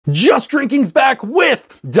Just Drinking's back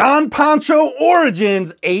with Don Pancho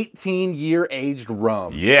Origenes 18-year aged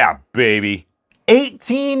rum. Yeah, baby.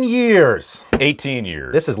 18 years. 18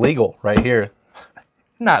 years. This is legal right here.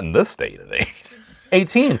 Not in this state, it ain't.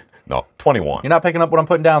 18. No, 21. You're not picking up what I'm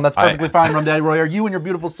putting down. That's perfectly fine, Rum Daddy Royer. You and your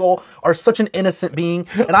beautiful soul are such an innocent being,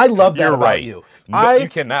 and I love that about you. You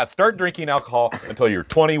cannot start drinking alcohol until you're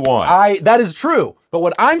 21. That is true. But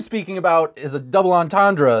what I'm speaking about is a double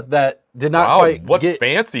entendre that did not quite what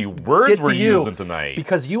fancy words we're using tonight.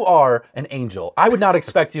 Because you are an angel. I would not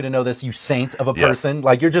expect you to know this, you saint of a person.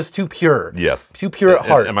 Like, you're just too pure. Yes. Too pure at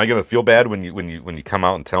heart. Am I going to feel bad when you come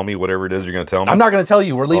out and tell me whatever it is you're going to tell me? I'm not going to tell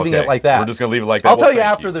you. We're leaving it like that. We're just going to leave it like that. I'll tell you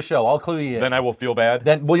after the show. I'll clue you in. Then I will feel bad?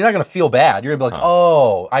 Well, you're not going to feel bad. You're going to be like,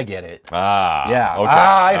 oh, I get it. Ah. Yeah. Okay.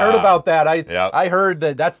 I heard about that. I heard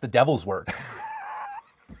that that's the devil's work.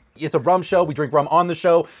 It's a rum show. We drink rum on the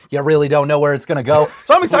show. You really don't know where it's going to go.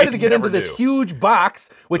 So I'm excited to get into this huge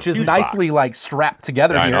box, which is nicely like strapped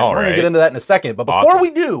together here. We're going to get into that in a second. But before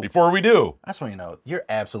we do, I just want you to know, you're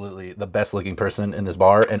absolutely the best looking person in this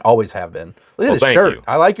bar and always have been. Look at this shirt.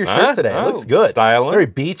 I like your shirt today. It looks good. Styling. Very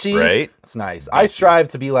beachy. Right. It's nice. I strive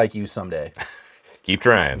to be like you someday. Keep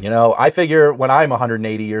trying. You know, I figure when I'm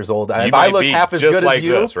 180 years old, if I look half as good as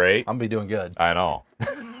you, I'm going to be doing good. I know.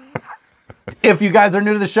 If you guys are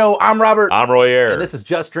new to the show, I'm Robert. I'm Royer. And this is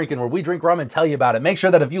Just Drinking, where we drink rum and tell you about it. Make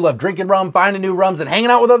sure that if you love drinking rum, finding new rums, and hanging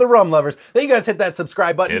out with other rum lovers, that you guys hit that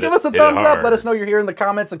subscribe button. Give us a thumbs up. Let us know you're here in the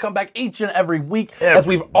comments, and come back each and every week as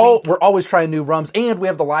we're always trying new rums. And we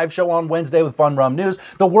have the live show on Wednesday with Fun Rum News,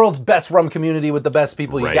 the world's best rum community with the best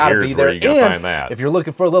people. You got to be there. And if you're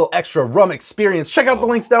looking for a little extra rum experience, check out the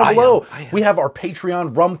links down below. We have our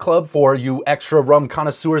Patreon rum club for you extra rum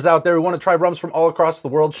connoisseurs out there who want to try rums from all across the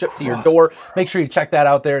world shipped to your door. Make sure you check that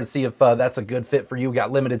out there and see if that's a good fit for you. We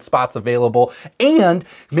got limited spots available. And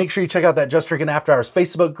make sure you check out that Just Drinking After Hours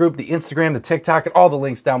Facebook group, the Instagram, the TikTok, and all the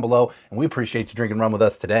links down below. And we appreciate you drinking rum with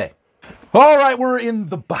us today. All right, we're in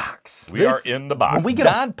the box. We are in the box. When we get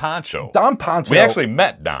Don Pancho. Don Pancho. We actually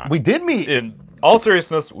met Don. We did meet. In all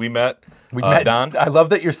seriousness, we met Don. I love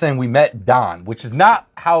that you're saying we met Don, which is not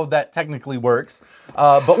how that technically works.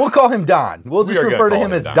 But we'll call him Don. We'll just refer to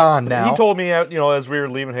him as Don now. He told me, as we were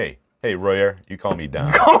leaving, Hey, Royer, you call me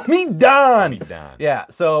Don. Call me Don. Call me Don. Yeah,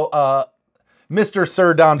 so Mr.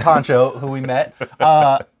 Sir Don Pancho, who we met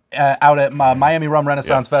out at Miami Rum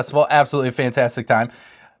Renaissance Festival, absolutely a fantastic time.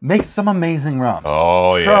 Makes some amazing rums.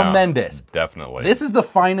 Oh, yeah. Tremendous. Definitely. This is the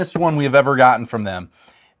finest one we have ever gotten from them.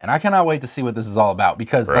 And I cannot wait to see what this is all about,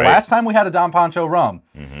 because the last time we had a Don Pancho rum,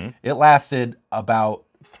 it lasted about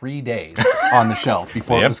 3 days on the shelf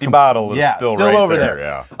before the it was empty bottle is still right over there.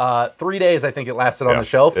 Yeah. 3 days, I think it lasted on the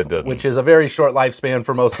shelf, it which is a very short lifespan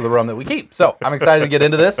for most of the rum that we keep. So I'm excited to get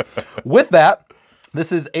into this. With that,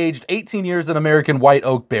 this is aged 18 years in American white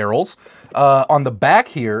oak barrels. On the back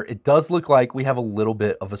here, it does look like we have a little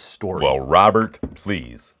bit of a story. Well, Robert,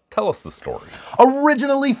 please tell us the story.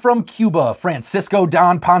 Originally from Cuba, Francisco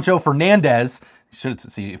Don Pancho Fernandez.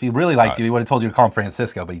 See, if he really liked you, he would have told you to call him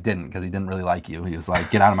Francisco, but he didn't, because he didn't really like you. He was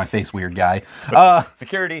like, get out of my face, weird guy.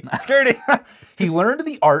 Security. He learned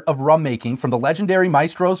the art of rum making from the legendary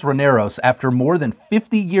Maestros Raneros. After more than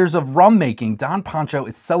 50 years of rum making, Don Pancho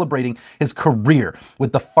is celebrating his career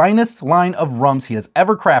with the finest line of rums he has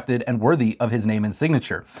ever crafted and worthy of his name and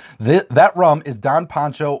signature. That rum is Don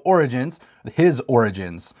Pancho Origenes, his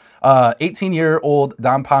origins. 18-year-old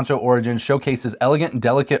Don Pancho Origenes showcases elegant and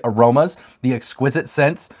delicate aromas. The exquisite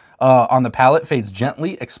scents on the palate fades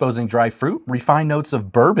gently, exposing dry fruit, refined notes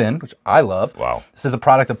of bourbon, which I love. Wow. This is a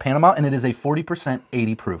product of Panama, and it is a 40%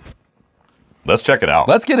 80 proof. Let's check it out.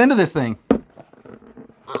 Let's get into this thing.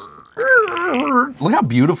 Look how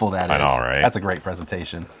beautiful that is. I know, right? That's a great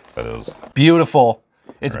presentation. That is. Beautiful.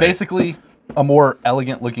 It's basically a more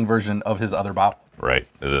elegant looking version of his other bottle. Right,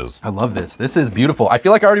 it is. I love this. This is beautiful. I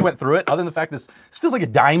feel like I already went through it, other than the fact this feels like a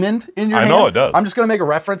diamond in your hand. I know, it does. I'm just going to make a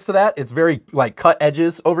reference to that. It's very, like, cut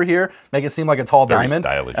edges over here. Make it seem like a tall diamond.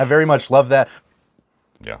 Stylish. I very much love that.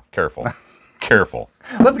 Yeah, careful. Careful.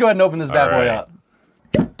 Let's go ahead and open this bad boy up.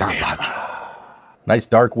 Nice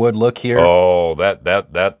dark wood look here. Oh,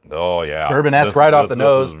 oh yeah. Bourbon-esque right off the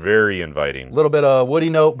nose. This is very inviting. A little bit of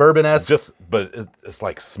woody note, bourbon-esque. But it's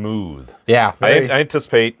like smooth. Yeah. I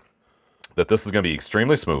anticipate that this is going to be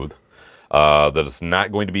extremely smooth, that it's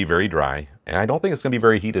not going to be very dry, and I don't think it's going to be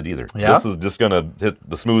very heated either. Yeah? This is just going to hit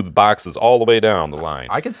the smooth boxes all the way down the line.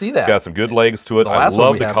 I can see that. It's got some good legs to it. I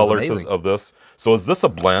love the color of this. So is this a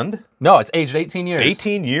blend? No, it's aged 18 years.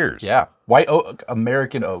 18 years. Yeah. White oak,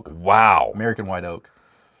 American oak. Wow. American white oak.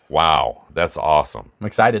 Wow. That's awesome. I'm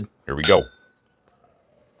excited. Here we go.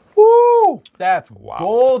 Woo! Woo! That's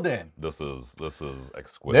golden. This is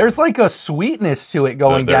exquisite. There's like a sweetness to it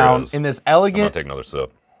going down in this elegant. I'm gonna take another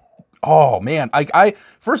sip. Oh man, I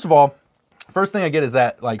first of all, first thing I get is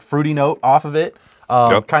that like fruity note off of it.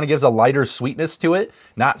 Kind of gives a lighter sweetness to it.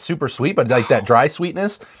 Not super sweet, but like that dry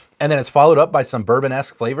sweetness. And then it's followed up by some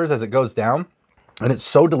bourbon-esque flavors as it goes down. And it's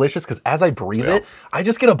so delicious because as I breathe it, I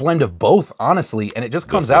just get a blend of both, honestly. And it just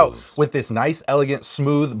comes out with this nice, elegant,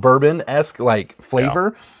 smooth bourbon-esque like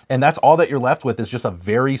flavor. And that's all that you're left with is just a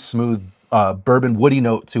very smooth bourbon woody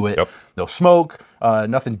note to it. No smoke,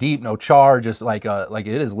 nothing deep, no char, just like it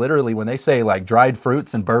is literally when they say like dried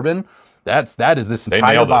fruits and bourbon, that is this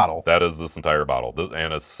entire bottle. That is this entire bottle.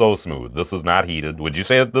 And it's so smooth. This is not heated. Would you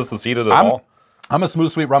say that this is heated at all? I'm a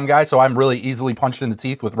smooth, sweet rum guy, so I'm really easily punched in the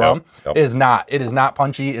teeth with rum. It is not. It is not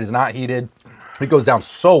punchy. It is not heated. It goes down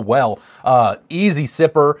so well. Easy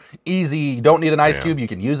sipper, easy. You don't need an ice cube. You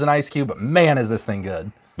can use an ice cube, but man, is this thing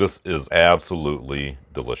good. This is absolutely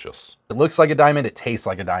delicious. It looks like a diamond. It tastes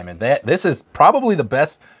like a diamond. This is probably the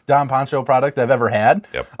best Don Pancho product I've ever had.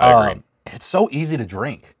 I agree. It's so easy to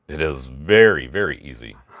drink. It is very, very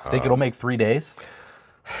easy. Think it'll make 3 days?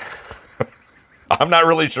 I'm not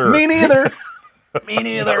really sure. Me neither. Me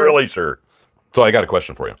neither. Not really sure. So I got a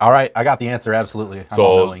question for you. All right, I got the answer, absolutely.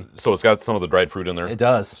 So it's got some of the dried fruit in there? It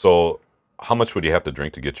does. So how much would you have to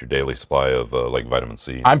drink to get your daily supply of like vitamin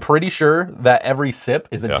C? I'm pretty sure that every sip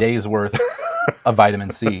is a day's worth of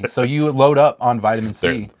vitamin C. So you load up on vitamin C.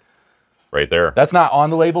 There. Right there. That's not on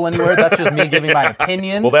the label anywhere. That's just me giving my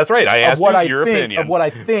opinion. Well, that's right. I asked you your opinion. Of what I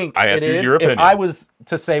think I asked it you is. your opinion. If I was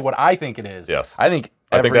to say what I think it is, I think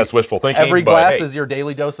that's wishful thinking. Every glass is your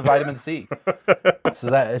daily dose of vitamin C. This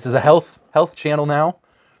is a health channel now.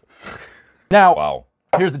 Now,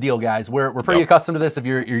 here's the deal, guys. We're pretty accustomed to this. If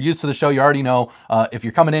you're used to the show, you already know. If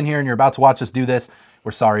you're coming in here and you're about to watch us do this,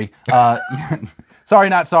 we're sorry. Sorry,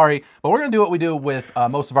 not sorry. But we're going to do what we do with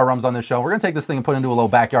most of our rums on this show. We're going to take this thing and put it into a little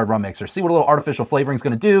backyard rum mixer, see what a little artificial flavoring is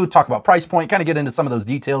going to do, talk about price point, kind of get into some of those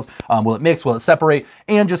details. Will it mix? Will it separate?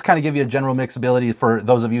 And just kind of give you a general mixability for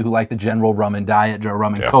those of you who like the general rum and diet,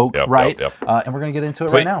 rum and Coke, right? And we're going to get into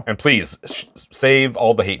it right now. And please, save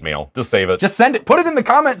all the hate mail. Just save it. Just send it. Put it in the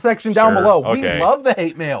comment section down below. We love the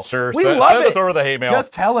hate mail. Sure. We love send it. us over the hate mail.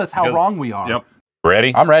 Just tell us how wrong we are.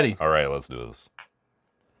 Ready? I'm ready. All right, let's do this.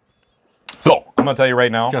 So, I'm going to tell you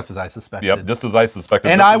right now. Just as I suspected. Yep, just as I suspected.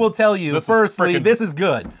 And I will tell you, firstly, this is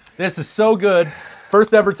good. This is so good.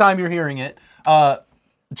 First ever time you're hearing it.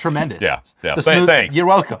 Tremendous. Yeah. Thanks. You're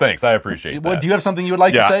welcome. Thanks, I appreciate that. Do you have something you would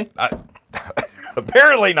like to say?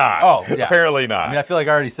 Apparently not. Oh, yeah. Apparently not. I mean, I feel like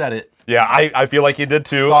I already said it. Yeah, I feel like you did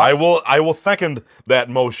too. Thoughts? I will second that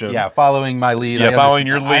motion. Yeah, following my lead. Yeah, following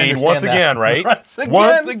your lead once again, right?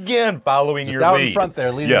 Once again, following your lead. Out in front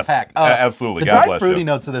there, leading the pack. Absolutely. The dried fruity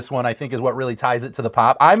notes of this one, I think, is what really ties it to the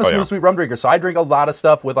pop. I'm a smooth, sweet rum drinker, so I drink a lot of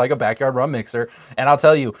stuff with like a backyard rum mixer. And I'll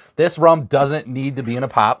tell you, this rum doesn't need to be in a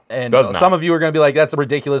pop. And some of you are going to be like, "That's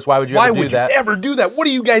ridiculous. Why would you ever do that? Why would you ever do that? What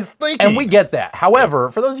are you guys thinking?" And we get that.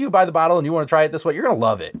 However, for those of you who buy the bottle and you want to try it this way, you're going to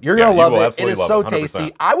love it. You're going to love it. It is so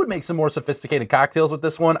tasty. I would make some more sophisticated cocktails with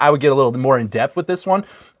this one. I would get a little more in depth with this one,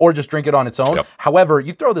 or just drink it on its own. However,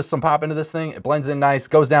 you throw some pop into this thing, it blends in nice,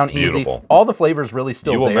 goes down easy. All the flavors really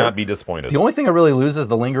still there. You will not be disappointed. The only thing I really lose is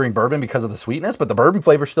the lingering bourbon because of the sweetness, but the bourbon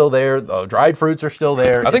flavor's still there. The dried fruits are still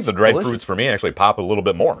there. I think the dried fruits for me actually pop a little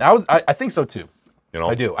bit more. I think so too. You know?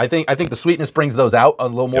 I do. I think the sweetness brings those out a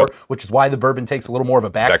little more, which is why the bourbon takes a little more of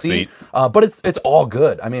a backseat. But it's all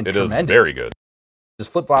good. I mean, it tremendous. Is very good.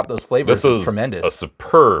 Just flip-flop those flavors. This is tremendous. A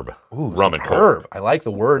superb rum and Coke. I like the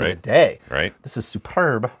word of the day. Right. This is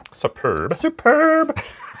superb. Superb. Superb.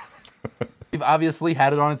 We've obviously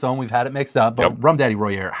had it on its own. We've had it mixed up. But Rum Daddy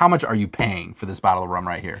Royer, how much are you paying for this bottle of rum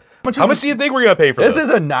right here? How much do you think we're going to pay for this? This is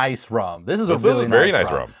a nice rum. This is a really very nice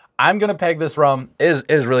rum. I'm going to peg this rum. It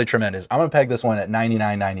is really tremendous. I'm going to peg this one at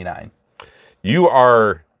 $99.99. You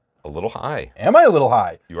are a little high. Am I a little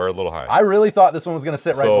high? You are a little high. I really thought this one was going to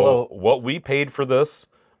sit right below. What we paid for this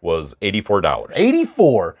was $84.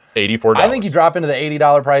 $84. I think you drop into the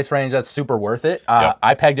 $80 price range. That's super worth it.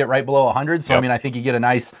 I pegged it right below 100. So I mean, I think you get a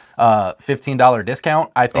nice $15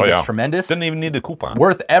 discount. I think it's tremendous. Didn't even need a coupon.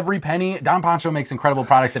 Worth every penny. Don Pancho makes incredible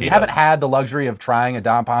products. If you haven't had the luxury of trying a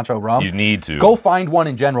Don Pancho rum, you need to go find one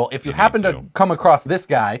in general. If you happen to come across this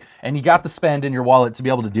guy and you got the spend in your wallet to be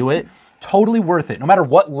able to do it, totally worth it. No matter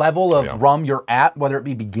what level of rum you're at, whether it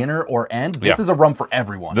be beginner or end, this is a rum for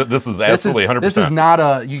everyone. This is absolutely 100%. This is not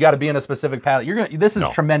a, you got to be in a specific palate. This is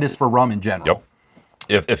tremendous for rum in general.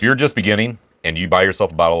 If you're just beginning and you buy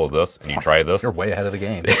yourself a bottle of this and you try this, you're way ahead of the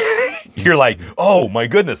game. You're like, oh my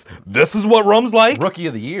goodness, this is what rum's like? Rookie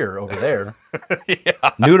of the year over there.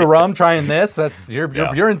 Yeah. New to rum, trying this. That's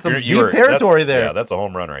you're in some deep territory there. Yeah, that's a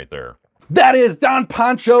home run right there. That is Don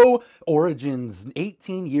Pancho Origenes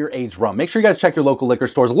 18-year aged rum. Make sure you guys check your local liquor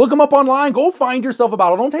stores. Look them up online. Go find yourself a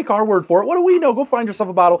bottle. Don't take our word for it. What do we know? Go find yourself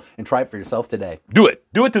a bottle and try it for yourself today. Do it.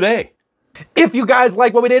 Do it today. If you guys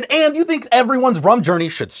like what we did and you think everyone's rum journey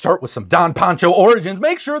should start with some Don Pancho Origenes,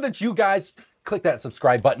 make sure that you guys click that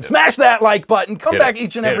subscribe button, smash that like button, come back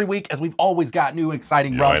each and every week as we've always got new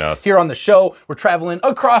exciting rums here on the show. We're traveling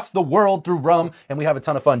across the world through rum and we have a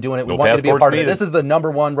ton of fun doing it. We want you to be a part of it. This is the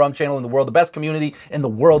 #1 rum channel in the world, the best community in the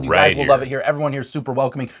world. You guys will love it here. Everyone here is super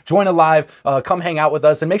welcoming. Join a live, come hang out with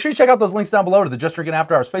us, and make sure you check out those links down below to the Just Drinking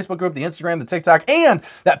After Hours Facebook group, the Instagram, the TikTok, and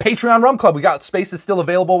that Patreon rum club. We got spaces still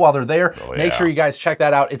available while they're there. Make sure you guys check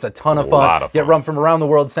that out. It's a ton of fun. Get rum from around the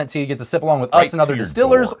world sent to you. You get to sip along with us and other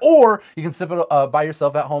distillers, or you can sip it by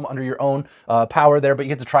yourself at home under your own power there, but you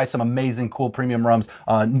get to try some amazing, cool premium rums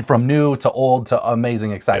from new to old to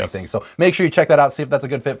amazing, exciting things. So make sure you check that out, see if that's a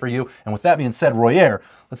good fit for you. And with that being said, Royer,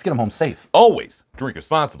 let's get them home safe. Always drink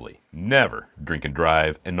responsibly, never drink and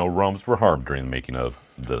drive, and no rums were harmed during the making of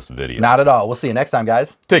this video. Not at all. We'll see you next time,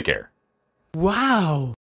 guys. Take care.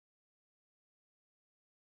 Wow.